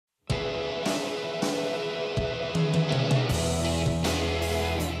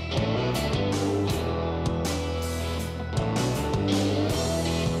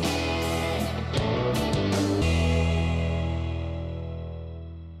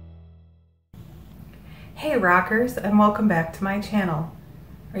Hey rockers, and welcome back to my channel.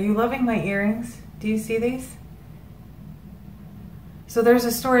 Are you loving my earrings? Do you see these? So there's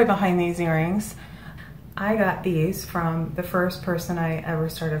a story behind these earrings. I got these from the first person I ever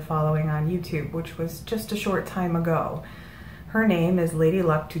started following on YouTube, which was just a short time ago. Her name is Lady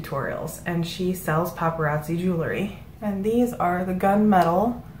Luck Tutorials, and she sells paparazzi jewelry. And these are the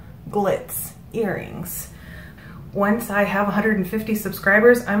gunmetal glitz earrings. Once I have 150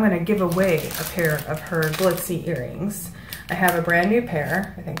 subscribers, I'm going to give away a pair of her glitzy earrings. I have a brand new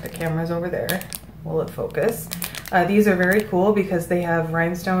pair. I think the camera's over there. Will it focus? These are very cool because they have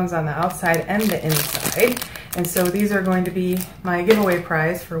rhinestones on the outside and the inside. And so these are going to be my giveaway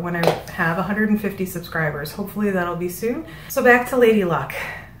prize for when I have 150 subscribers. Hopefully that'll be soon. So back to Lady Luck.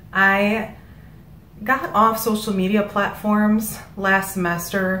 I got off social media platforms last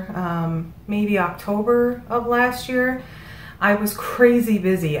semester, maybe October of last year. I was crazy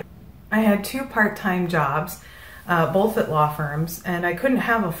busy. I had two part-time jobs, both at law firms, and I couldn't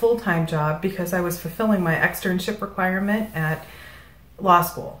have a full-time job because I was fulfilling my externship requirement at law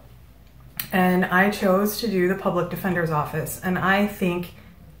school. And I chose to do the public defender's office, and I think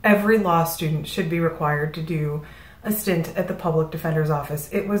every law student should be required to do a stint at the public defender's office.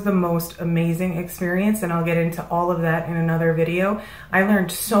 It was the most amazing experience, and I'll get into all of that in another video. I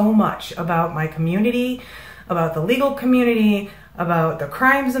learned so much about my community, about the legal community, about the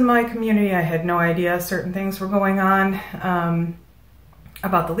crimes in my community. I had no idea certain things were going on,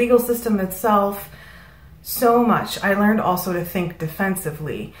 about the legal system itself. So much. I learned also to think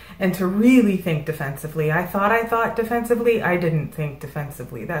defensively and to really think defensively. I thought defensively. I didn't think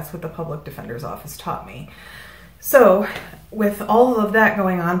defensively. That's what the public defender's office taught me. So with all of that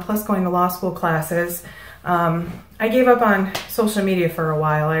going on, plus going to law school classes, I gave up on social media for a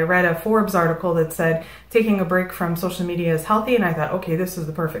while. I read a Forbes article that said taking a break from social media is healthy, and I thought, okay, this is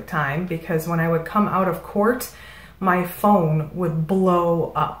the perfect time, because when I would come out of court, my phone would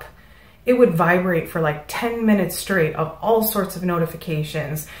blow up. It would vibrate for like 10 minutes straight of all sorts of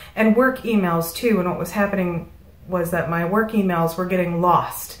notifications and work emails too. And what was happening was that my work emails were getting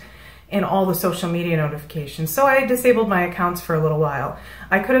lost in all the social media notifications. So I disabled my accounts for a little while.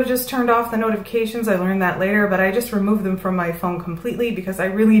 I could have just turned off the notifications, I learned that later, but I just removed them from my phone completely because I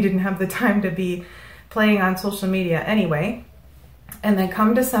really didn't have the time to be playing on social media anyway. And then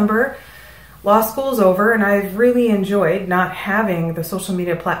come December, law school's over, and I've really enjoyed not having the social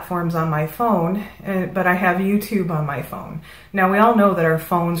media platforms on my phone, but I have YouTube on my phone. Now we all know that our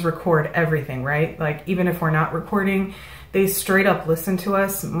phones record everything, right? Like even if we're not recording, they straight up listen to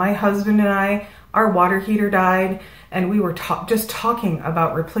us. My husband and I, our water heater died, and we were just talking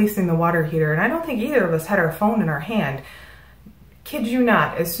about replacing the water heater, and I don't think either of us had our phone in our hand. Kid you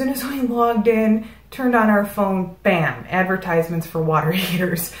not, as soon as we logged in, turned on our phone, bam, advertisements for water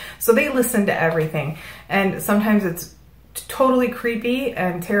heaters. So they listen to everything, and sometimes it's totally creepy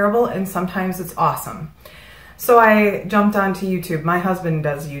and terrible, and sometimes it's awesome. So I jumped onto YouTube. My husband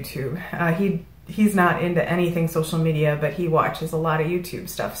does YouTube. He's not into anything social media, but he watches a lot of YouTube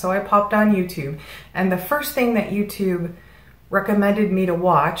stuff. So I popped on YouTube, and the first thing that YouTube recommended me to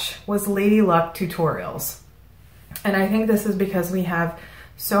watch was Lady Luck Tutorials. And I think this is because we have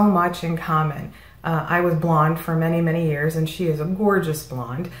so much in common. I was blonde for many, many years, and she is a gorgeous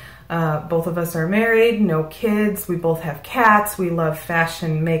blonde. Both of us are married, no kids. We both have cats. We love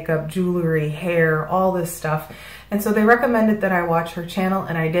fashion, makeup, jewelry, hair, all this stuff. And so they recommended that I watch her channel,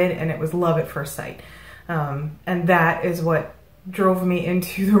 and I did, and it was love at first sight. And that is what drove me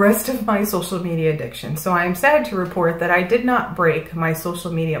into the rest of my social media addiction. So I am sad to report that I did not break my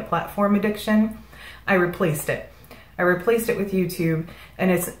social media platform addiction. I replaced it. I replaced it with YouTube,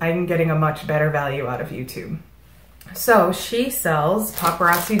 and I'm getting a much better value out of YouTube. So she sells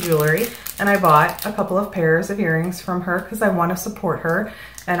paparazzi jewelry, and I bought a couple of pairs of earrings from her because I want to support her,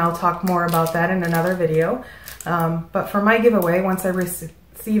 and I'll talk more about that in another video. But for my giveaway, once I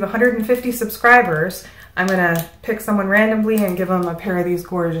receive 150 subscribers, I'm going to pick someone randomly and give them a pair of these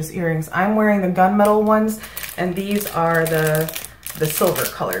gorgeous earrings. I'm wearing the gunmetal ones, and these are the silver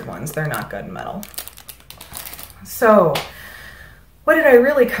colored ones. They're not gunmetal. So what did I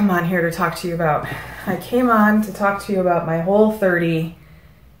really come on here to talk to you about? I came on to talk to you about my Whole30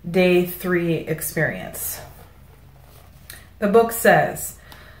 day 3 experience. The book says,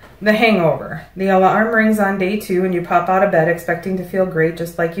 the hangover. The alarm rings on day 2 and you pop out of bed expecting to feel great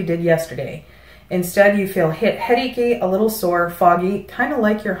just like you did yesterday. Instead, you feel headachy, a little sore, foggy, kind of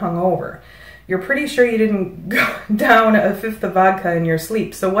like you're hungover. You're pretty sure you didn't go down a fifth of vodka in your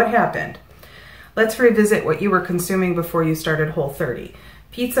sleep. So what happened? Let's revisit what you were consuming before you started Whole30.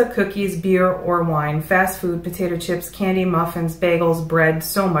 Pizza, cookies, beer, or wine, fast food, potato chips, candy, muffins, bagels, bread,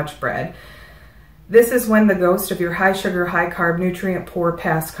 so much bread. This is when the ghost of your high sugar, high carb, nutrient poor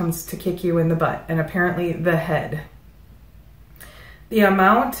past comes to kick you in the butt, and apparently the head. The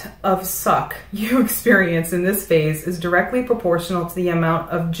amount of suck you experience in this phase is directly proportional to the amount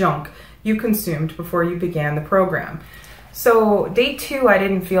of junk you consumed before you began the program. So day 2, I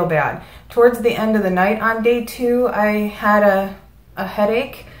didn't feel bad. Towards the end of the night on day 2, I had a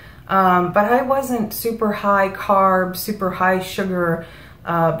headache, but I wasn't super high carb, super high sugar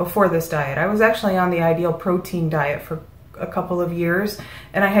before this diet. I was actually on the ideal protein diet for a couple of years,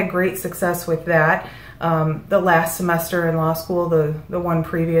 and I had great success with that. The last semester in law school, the one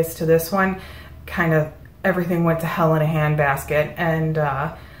previous to this one, kind of everything went to hell in a handbasket, and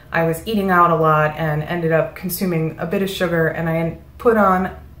I was eating out a lot and ended up consuming a bit of sugar, and I put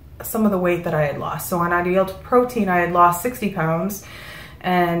on some of the weight that I had lost. So on ideal protein, I had lost 60 pounds,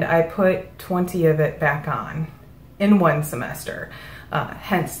 and I put 20 of it back on in one semester.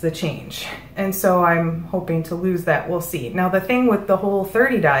 Hence the change. And so I'm hoping to lose that. We'll see. Now the thing with the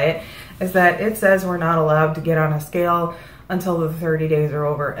Whole30 diet is that it says we're not allowed to get on a scale until the 30 days are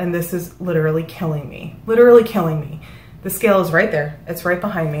over. And this is literally killing me. Literally killing me. The scale is right there. It's right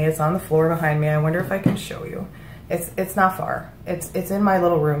behind me. It's on the floor behind me. I wonder if I can show you. It's not far. It's in my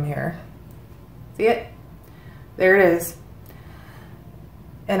little room here. See it? There it is.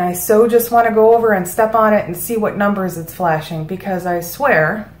 And I so just want to go over and step on it and see what numbers it's flashing, because I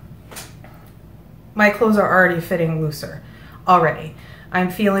swear my clothes are already fitting looser already. I'm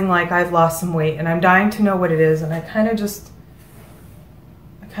feeling like I've lost some weight, and I'm dying to know what it is, and I kind of just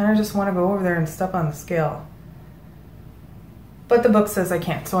want to go over there and step on the scale. But the book says I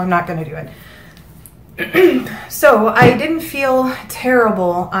can't, so I'm not going to do it. So I didn't feel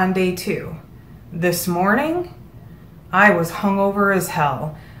terrible on day 2. This morning, I was hungover as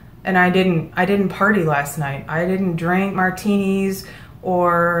hell, and I didn't party last night. I didn't drink martinis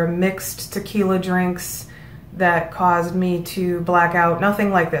or mixed tequila drinks that caused me to black out.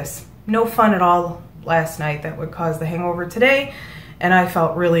 Nothing like this. No fun at all last night that would cause the hangover today, and I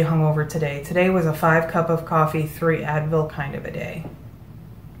felt really hungover today. Today was a 5 cup of coffee, 3 Advil kind of a day.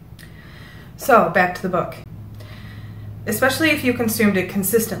 So back to the book. Especially if you consumed it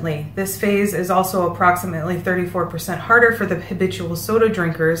consistently, this phase is also approximately 34% harder for the habitual soda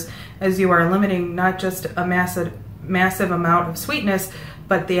drinkers, as you are limiting not just a massive amount of sweetness,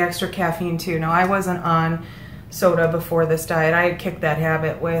 but the extra caffeine too. Now, I wasn't on soda before this diet. I had kicked that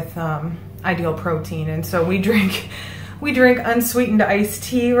habit with ideal protein, and so we drink unsweetened iced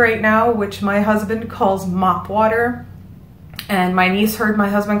tea right now, which my husband calls mop water, and my niece heard my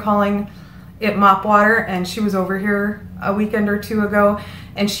husband calling it mop water, and she was over here a weekend or 2 ago,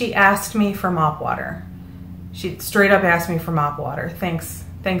 and she asked me for mop water. She straight up asked me for mop water. Thanks,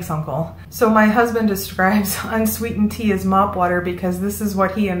 Uncle. So my husband describes unsweetened tea as mop water because this is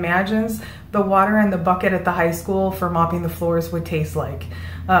what he imagines the water in the bucket at the high school for mopping the floors would taste like.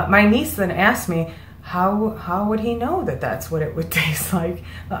 My niece then asked me, how would he know that that's what it would taste like?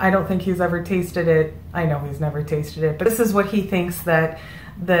 I don't think he's ever tasted it. I know he's never tasted it, but this is what he thinks that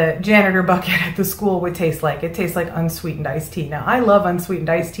the janitor bucket at the school would taste like. It tastes like unsweetened iced tea. Now, I love unsweetened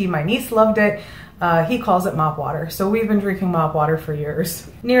iced tea. My niece loved it. He calls it mop water. So we've been drinking mop water for years.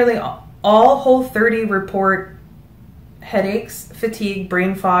 Nearly all Whole30 report headaches, fatigue,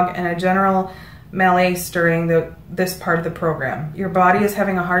 brain fog, and a general malaise during this part of the program. Your body is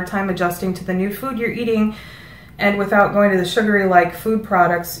having a hard time adjusting to the new food you're eating and without going to the sugary-like food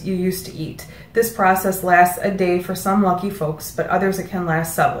products you used to eat. This process lasts a day for some lucky folks, but others it can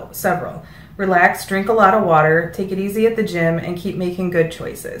last several. Relax, drink a lot of water, take it easy at the gym, and keep making good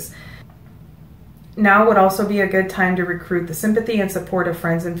choices. Now would also be a good time to recruit the sympathy and support of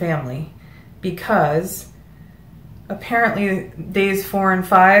friends and family, because apparently days 4 and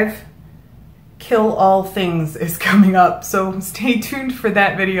 5, Kill All Things is coming up. So stay tuned for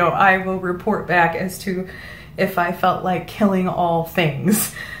that video. I will report back as to if I felt like killing all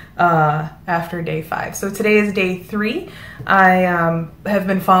things after day 5. So today is day 3. I have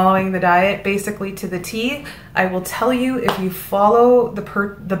been following the diet basically to the T. I will tell you, if you follow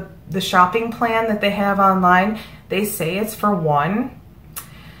the shopping plan that they have online, they say it's for 1.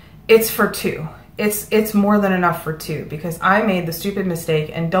 It's for 2. It's more than enough for 2, because I made the stupid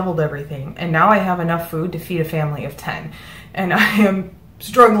mistake and doubled everything, and now I have enough food to feed a family of 10, and I am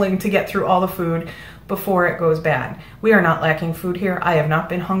struggling to get through all the food before it goes bad. We are not lacking food here. I have not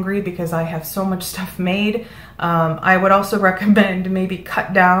been hungry because I have so much stuff made. I would also recommend maybe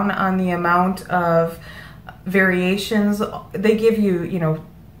cut down on the amount of variations. They give you,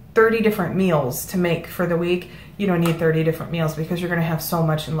 30 different meals to make for the week. You don't need 30 different meals because you're going to have so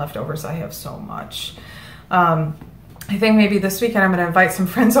much in leftovers. I have so much. I think maybe this weekend I'm going to invite some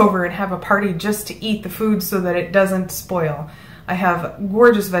friends over and have a party just to eat the food so that it doesn't spoil. I have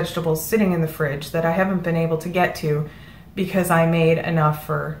gorgeous vegetables sitting in the fridge that I haven't been able to get to because I made enough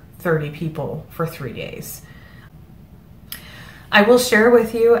for 30 people for 3 days. I will share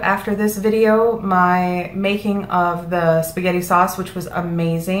with you after this video my making of the spaghetti sauce, which was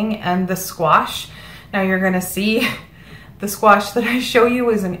amazing, and the squash. Now you're going to see the squash that I show you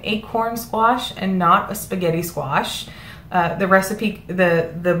is an acorn squash and not a spaghetti squash. The recipe,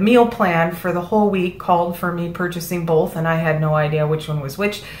 the meal plan for the whole week called for me purchasing both, and I had no idea which one was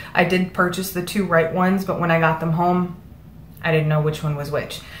which. I did purchase the 2 right ones, but when I got them home, I didn't know which one was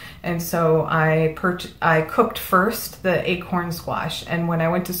which. And so I cooked first the acorn squash, and when I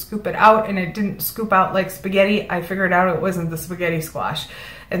went to scoop it out and it didn't scoop out like spaghetti, I figured out it wasn't the spaghetti squash.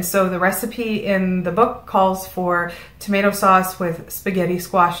 And so the recipe in the book calls for tomato sauce with spaghetti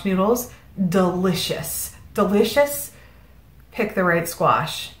squash noodles. Delicious. Delicious. Pick the right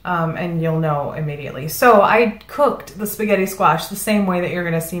squash, and you'll know immediately. So I cooked the spaghetti squash the same way that you're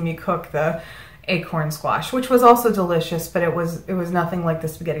going to see me cook the acorn squash, which was also delicious, but it was nothing like the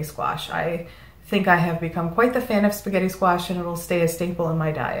spaghetti squash. I think I have become quite the fan of spaghetti squash, and it'll stay a staple in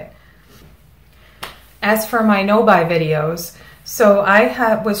my diet. As for my no-buy videos, so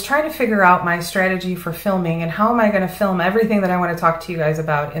I was trying to figure out my strategy for filming and how am I going to film everything that I want to talk to you guys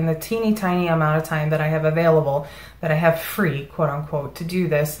about in the teeny tiny amount of time that I have available, that I have free, quote unquote, to do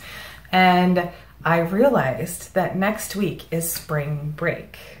this. And I realized that next week is spring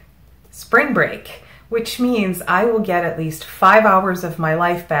break. Spring break, which means I will get at least 5 hours of my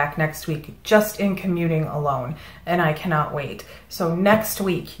life back next week just in commuting alone, and I cannot wait. So next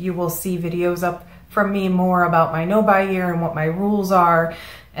week you will see videos up from me more about my no-buy year and what my rules are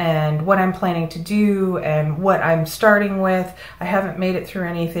and what I'm planning to do and what I'm starting with. I haven't made it through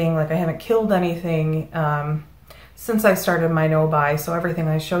anything, like I haven't killed anything since I started my no-buy, so everything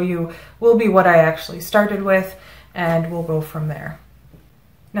I show you will be what I actually started with, and we'll go from there.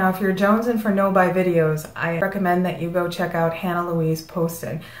 Now, if you're jonesing for no-buy videos, I recommend that you go check out Hannah Louise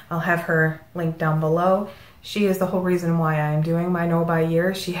Poston. I'll have her linked down below. She is the whole reason why I'm doing my no-buy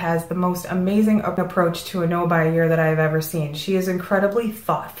year. She has the most amazing approach to a no-buy year that I've ever seen. She is incredibly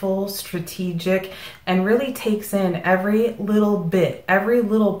thoughtful, strategic, and really takes in every little bit, every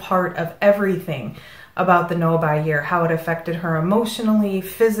little part of everything about the no-buy year, how it affected her emotionally,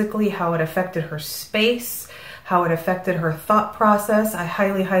 physically, how it affected her space, how it affected her thought process. I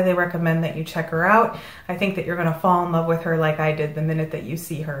highly, highly recommend that you check her out. I think that you're going to fall in love with her like I did the minute that you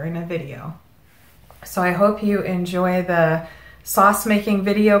see her in a video. So I hope you enjoy the sauce making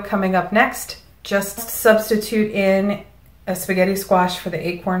video coming up next. Just substitute in a spaghetti squash for the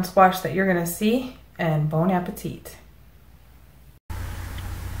acorn squash that you're going to see, and bon appetit.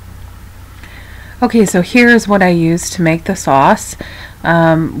 Okay, so here's what I use to make the sauce.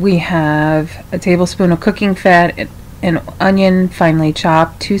 We have a tablespoon of cooking fat, an onion finely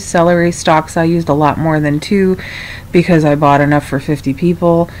chopped, 2 celery stalks. I used a lot more than 2 because I bought enough for 50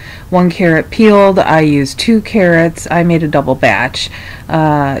 people. 1 carrot peeled. I used 2 carrots. I made a double batch.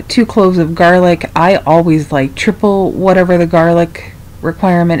 2 cloves of garlic. I always like triple whatever the garlic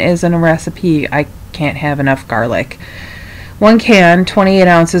requirement is in a recipe. I can't have enough garlic. 1 can, 28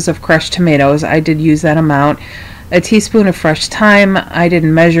 ounces of crushed tomatoes. I did use that amount. A teaspoon of fresh thyme. I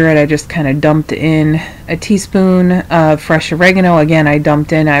didn't measure it, I just kind of dumped in. A teaspoon of fresh oregano. Again, I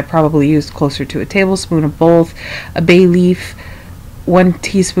dumped in. I probably used closer to a tablespoon of both. A bay leaf. 1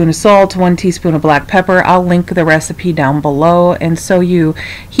 teaspoon of salt. 1 teaspoon of black pepper. I'll link the recipe down below. And so you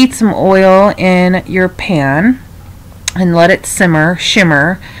heat some oil in your pan and let it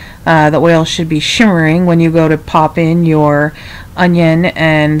shimmer. The oil should be shimmering when you go to pop in your onion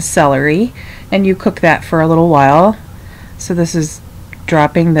and celery, and you cook that for a little while. So this is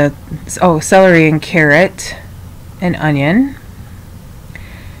dropping the celery and carrot and onion.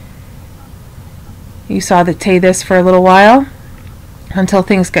 You saute this for a little while until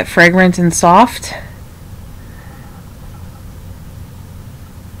things get fragrant and soft.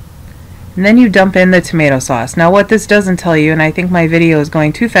 And then you dump in the tomato sauce. Now what this doesn't tell you, and I think my video is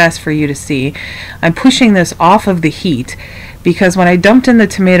going too fast for you to see, I'm pushing this off of the heat because when I dumped in the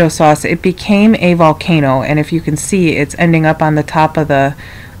tomato sauce it became a volcano, and if you can see, it's ending up on the top of the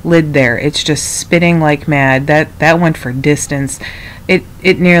lid there. It's just spitting like mad. That went for distance. It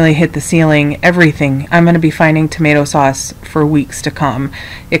nearly hit the ceiling. Everything. I'm going to be finding tomato sauce for weeks to come.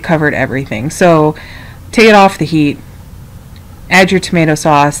 It covered everything. So take it off the heat. Add your tomato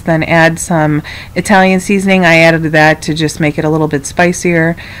sauce, then add some Italian seasoning. I added that to just make it a little bit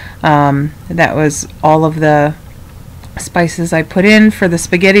spicier. That was all of the spices I put in for the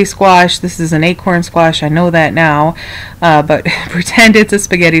spaghetti squash. This is an acorn squash, I know that now, but pretend it's a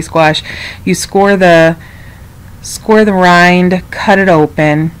spaghetti squash. You score the rind, cut it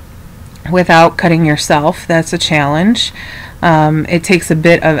open without cutting yourself. That's a challenge. It takes a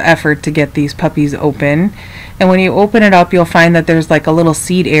bit of effort to get these puppies open, and when you open it up you'll find that there's like a little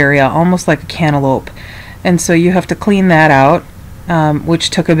seed area, almost like a cantaloupe, and so you have to clean that out,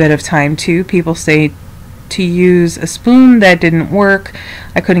 which took a bit of time too. People say to use a spoon. That didn't work.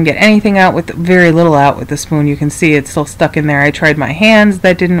 I couldn't get anything out, with very little out with the spoon. You can see it's still stuck in there. I tried my hands,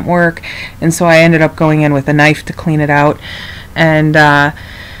 that didn't work, and so I ended up going in with a knife to clean it out. And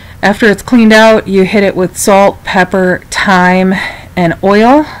after it's cleaned out, you hit it with salt, pepper, thyme, and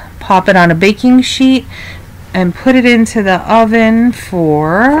oil. Pop it on a baking sheet and put it into the oven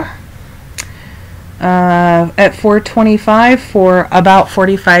for at 425 for about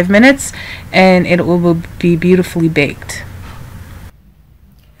 45 minutes, and it will be beautifully baked.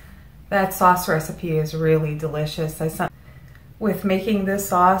 That sauce recipe is really delicious. With making this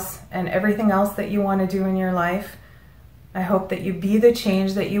sauce and everything else that you want to do in your life, I hope that you be the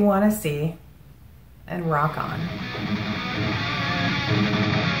change that you want to see, and rock on.